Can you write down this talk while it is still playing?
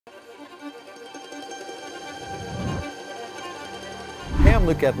I'm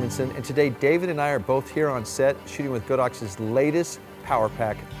Luke Edmondson, and today David and I are both here on set shooting with Godox's latest power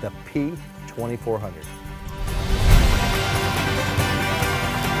pack, the P2400.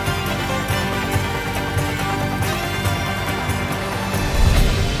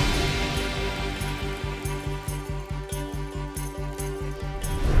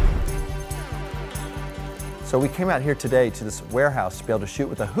 So we came out here today to this warehouse to be able to shoot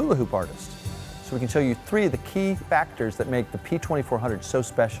with a hula hoop artist. So we can show you three of the key factors that make the P2400 so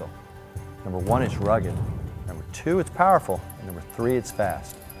special. Number one, it's rugged. Number two, it's powerful. And number three, it's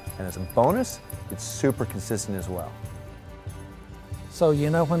fast. And as a bonus, it's super consistent as well. So you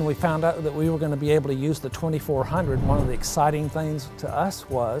know, when we found out that we were going to be able to use the 2400, one of the exciting things to us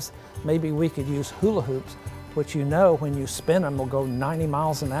was maybe we could use hula hoops, which you know when you spin them will go 90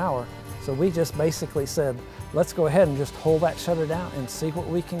 miles an hour. So we just basically said, let's go ahead and just hold that shutter down and see what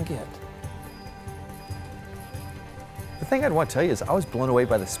we can get. The thing I'd want to tell you is I was blown away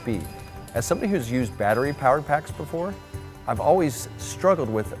by the speed. As somebody who's used battery-powered packs before, I've always struggled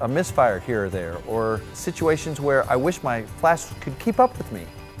with a misfire here or there, or situations where I wish my flash could keep up with me.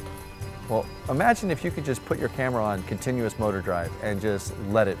 Well, imagine if you could just put your camera on continuous motor drive and just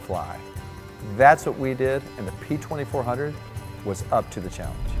let it fly. That's what we did, and the P2400 was up to the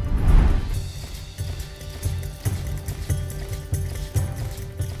challenge.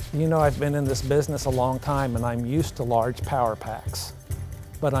 You know, I've been in this business a long time and I'm used to large power packs,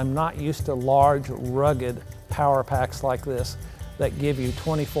 but I'm not used to large, rugged power packs like this that give you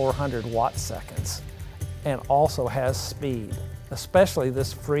 2400 watt seconds and also has speed. Especially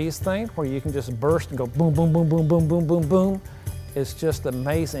this freeze thing where you can just burst and go boom, boom, boom, boom, boom, boom, boom, boom. It's just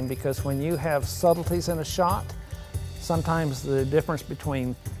amazing because when you have subtleties in a shot, sometimes the difference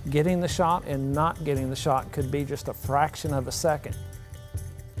between getting the shot and not getting the shot could be just a fraction of a second.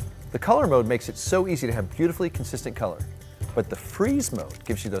 The color mode makes it so easy to have beautifully consistent color, but the freeze mode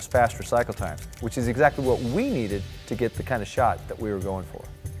gives you those faster cycle times, which is exactly what we needed to get the kind of shot that we were going for.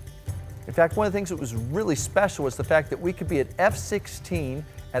 In fact, one of the things that was really special was the fact that we could be at f/16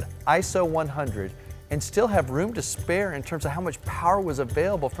 at ISO 100 and still have room to spare in terms of how much power was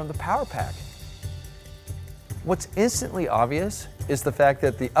available from the power pack. What's instantly obvious is the fact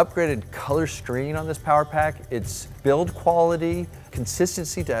that the upgraded color screen on this power pack, its build quality,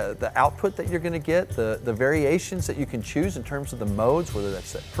 consistency to the output that you're going to get, the variations that you can choose in terms of the modes, whether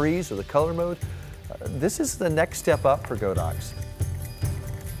that's the freeze or the color mode. This is the next step up for Godox.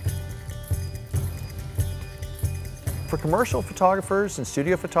 For commercial photographers and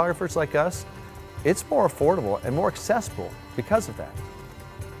studio photographers like us, it's more affordable and more accessible because of that.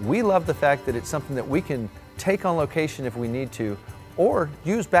 We love the fact that it's something that we can take on location if we need to, or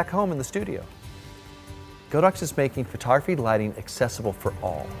use back home in the studio. Godox is making photography lighting accessible for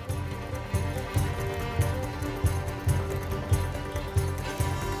all.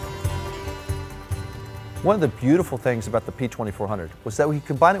 One of the beautiful things about the P2400 was that we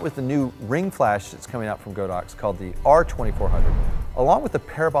combined it with the new ring flash that's coming out from Godox called the R2400, along with the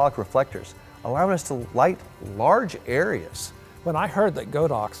parabolic reflectors, allowing us to light large areas. When I heard that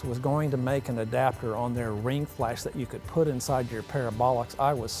Godox was going to make an adapter on their ring flash that you could put inside your parabolics,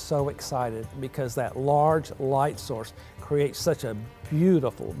 I was so excited because that large light source creates such a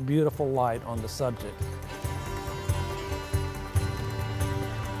beautiful, beautiful light on the subject.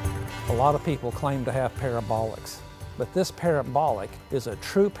 A lot of people claim to have parabolics, but this parabolic is a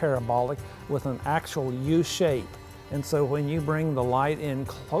true parabolic with an actual U shape. And so when you bring the light in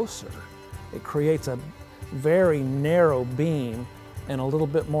closer, it creates a very narrow beam and a little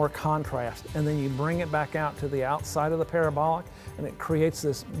bit more contrast, and then you bring it back out to the outside of the parabolic and it creates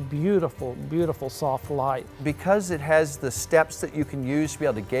this beautiful, beautiful soft light. Because it has the steps that you can use to be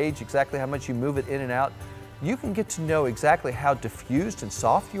able to gauge exactly how much you move it in and out, you can get to know exactly how diffused and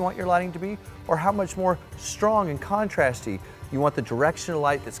soft you want your lighting to be, or how much more strong and contrasty you want the direction of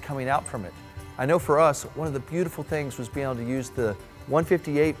light that's coming out from it. I know for us, one of the beautiful things was being able to use the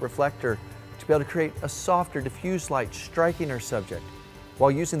 158 reflector to be able to create a softer, diffused light striking our subject, while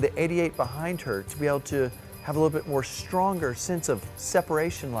using the 88 behind her to be able to have a little bit more stronger sense of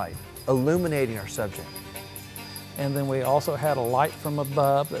separation light, illuminating our subject. And then we also had a light from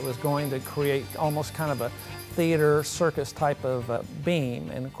above that was going to create almost kind of a theater circus type of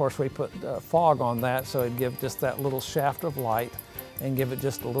beam. And of course we put fog on that so it'd give just that little shaft of light and give it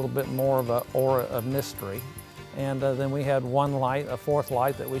just a little bit more of an aura of mystery. And then we had one light, a fourth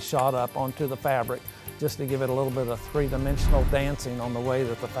light that we shot up onto the fabric just to give it a little bit of three-dimensional dancing on the way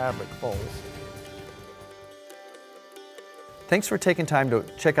that the fabric folds. Thanks for taking time to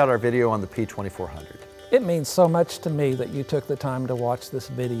check out our video on the P2400. It means so much to me that you took the time to watch this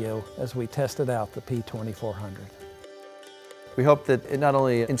video as we tested out the P2400. We hope that it not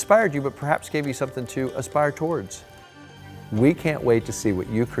only inspired you, but perhaps gave you something to aspire towards. We can't wait to see what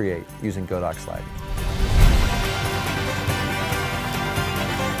you create using Godox lighting.